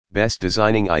Best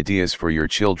designing ideas for your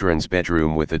children's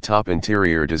bedroom with the top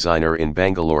interior designer in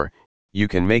Bangalore. You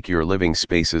can make your living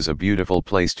spaces a beautiful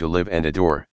place to live and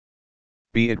adore.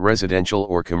 Be it residential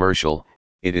or commercial,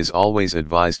 it is always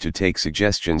advised to take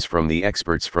suggestions from the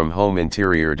experts from Home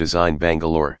Interior Design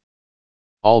Bangalore.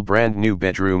 All brand new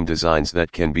bedroom designs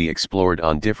that can be explored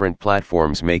on different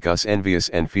platforms make us envious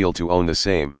and feel to own the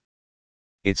same.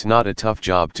 It's not a tough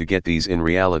job to get these in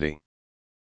reality.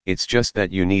 It's just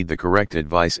that you need the correct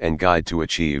advice and guide to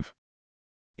achieve.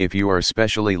 If you are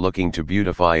especially looking to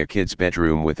beautify a kid's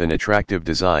bedroom with an attractive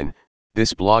design,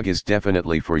 this blog is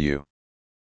definitely for you.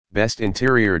 Best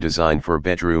interior design for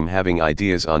bedroom. Having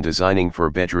ideas on designing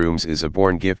for bedrooms is a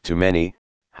born gift to many,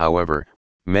 however,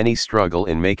 many struggle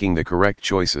in making the correct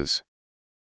choices.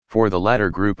 For the latter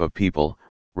group of people,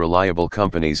 reliable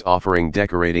companies offering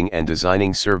decorating and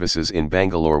designing services in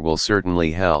Bangalore will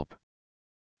certainly help.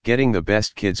 Getting the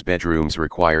best kids' bedrooms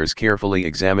requires carefully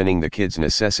examining the kid's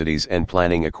necessities and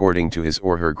planning according to his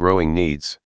or her growing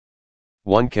needs.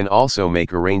 One can also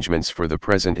make arrangements for the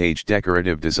present age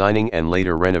decorative designing and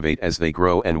later renovate as they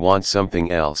grow and want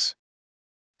something else.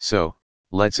 So,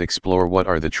 let's explore what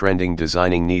are the trending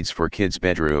designing needs for kids'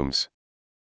 bedrooms.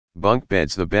 Bunk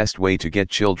beds. The best way to get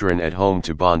children at home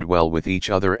to bond well with each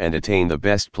other and attain the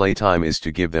best playtime is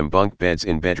to give them bunk beds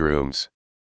in bedrooms.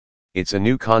 It's a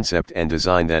new concept and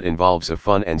design that involves a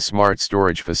fun and smart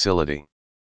storage facility.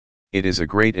 It is a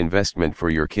great investment for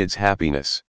your kids'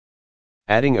 happiness.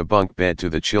 Adding a bunk bed to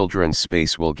the children's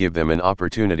space will give them an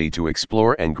opportunity to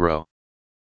explore and grow.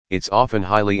 It's often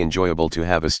highly enjoyable to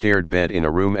have a stair bed in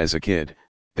a room as a kid.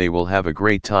 They will have a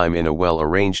great time in a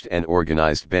well-arranged and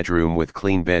organized bedroom with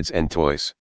clean beds and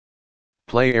toys.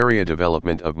 Play area.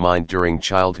 Development of mind during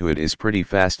childhood is pretty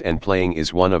fast and playing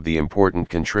is one of the important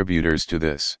contributors to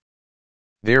this.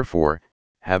 Therefore,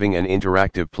 having an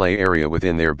interactive play area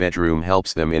within their bedroom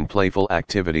helps them in playful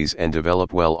activities and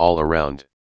develop well all around.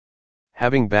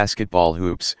 Having basketball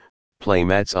hoops, play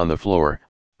mats on the floor,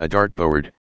 a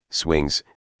dartboard, swings,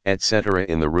 etc.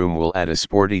 in the room will add a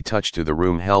sporty touch to the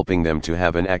room, helping them to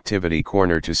have an activity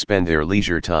corner to spend their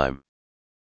leisure time.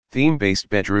 Theme-based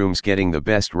bedrooms. Getting the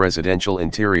best residential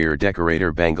interior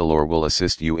decorator. Bangalore will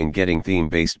assist you in getting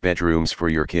theme-based bedrooms for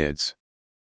your kids.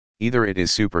 Either it is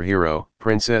superhero,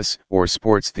 princess, or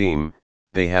sports theme,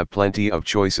 they have plenty of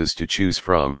choices to choose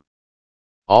from.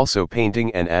 Also,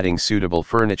 painting and adding suitable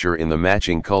furniture in the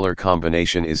matching color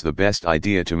combination is the best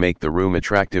idea to make the room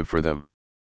attractive for them.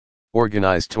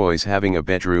 Organized toys. Having a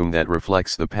bedroom that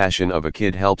reflects the passion of a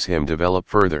kid helps him develop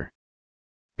further.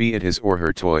 Be it his or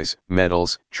her toys,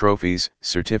 medals, trophies,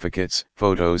 certificates,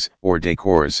 photos, or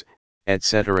decors,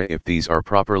 etc. If these are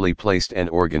properly placed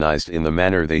and organized in the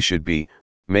manner they should be,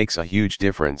 makes a huge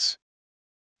difference.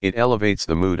 It elevates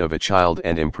the mood of a child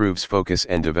and improves focus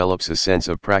and develops a sense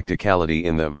of practicality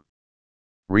in them.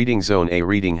 Reading zone. A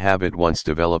reading habit once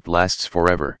developed lasts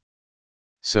forever.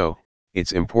 So,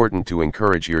 it's important to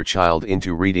encourage your child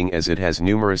into reading as it has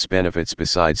numerous benefits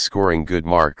besides scoring good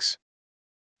marks.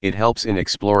 It helps in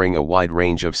exploring a wide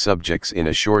range of subjects in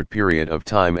a short period of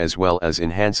time as well as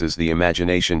enhances the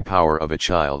imagination power of a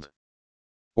child.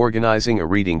 Organizing a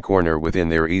reading corner within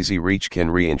their easy reach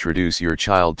can reintroduce your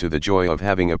child to the joy of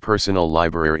having a personal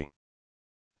library.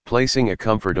 Placing a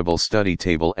comfortable study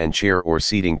table and chair or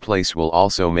seating place will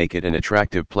also make it an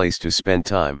attractive place to spend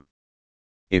time.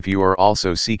 If you are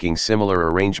also seeking similar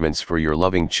arrangements for your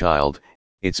loving child,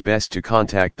 it's best to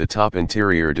contact the top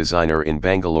interior designer in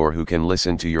Bangalore who can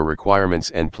listen to your requirements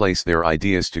and place their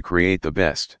ideas to create the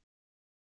best.